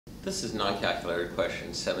This is non-calculator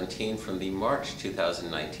question 17 from the March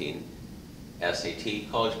 2019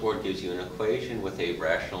 SAT. College Board gives you an equation with a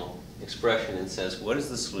rational expression and says, what is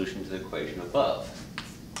the solution to the equation above?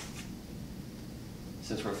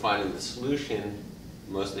 Since we're finding the solution,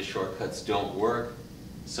 most of the shortcuts don't work,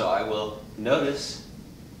 so I will notice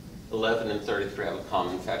 11 and 33 have a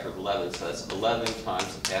common factor of 11, so that's 11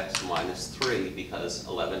 times x minus 3, because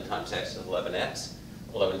 11 times x is 11x.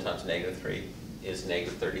 11 times negative 3 is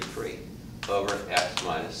negative 33 over x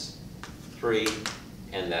minus 3,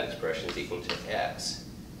 and that expression is equal to x.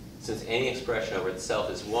 Since any expression over itself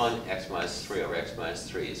is 1, x minus 3 over x minus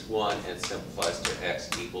 3 is 1, and it simplifies to x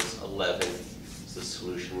equals 11, so the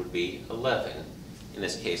solution would be 11. In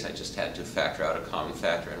this case, I just had to factor out a common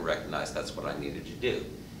factor and recognize that's what I needed to do.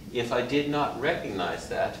 If I did not recognize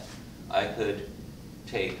that, I could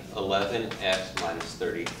take 11x minus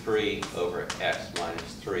 33 over x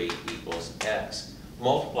minus 3 equals x.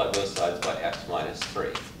 Multiply both sides by x minus 3.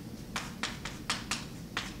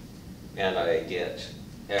 And I get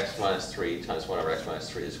x minus 3 times 1 over x minus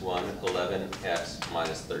 3 is 1. 11x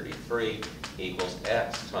minus 33 equals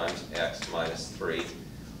x times x minus 3.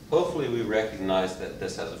 Hopefully we recognize that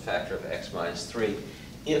this has a factor of x minus 3.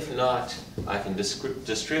 If not, I can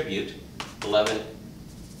distribute 11x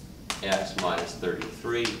minus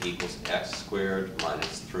 33 equals x squared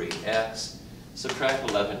minus 3x. Subtract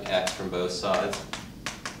 11x from both sides,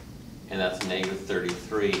 and that's negative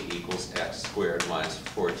 33 equals x squared minus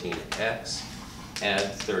 14x.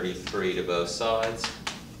 Add 33 to both sides,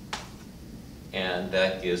 and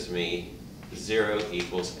that gives me 0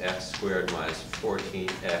 equals x squared minus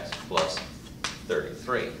 14x plus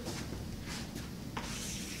 33.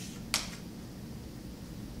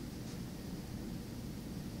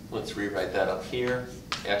 Let's rewrite that up here.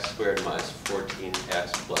 X squared minus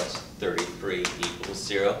 14x plus 33 equals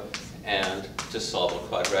 0. And to solve a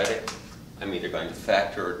quadratic, I'm either going to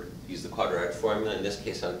factor or use the quadratic formula. In this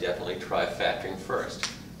case, I'll definitely try factoring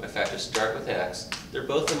first. My factors start with x. They're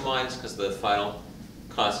both in minus because the final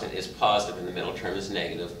constant is positive and the middle term is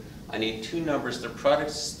negative. I need two numbers. Their product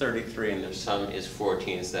is 33 and their sum is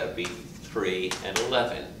 14, so that would be 3 and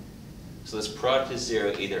 11. So this product is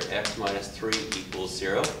 0, either x minus 3 equals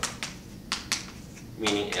 0,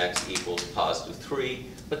 meaning x equals positive 3.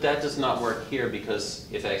 But that does not work here because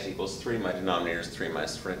if x equals 3, my denominator is 3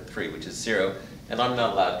 minus 3, which is 0, and I'm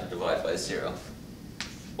not allowed to divide by 0.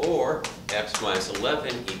 Or x minus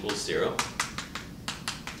 11 equals 0,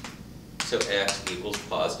 so x equals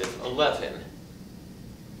positive 11.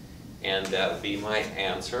 And that would be my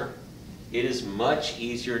answer. It is much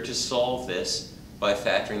easier to solve this by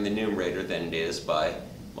factoring the numerator than it is by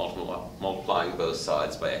multiplying both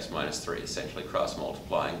sides by x minus 3, essentially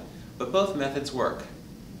cross-multiplying. But both methods work.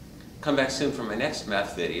 Come back soon for my next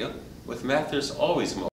math video. With math, there's always more.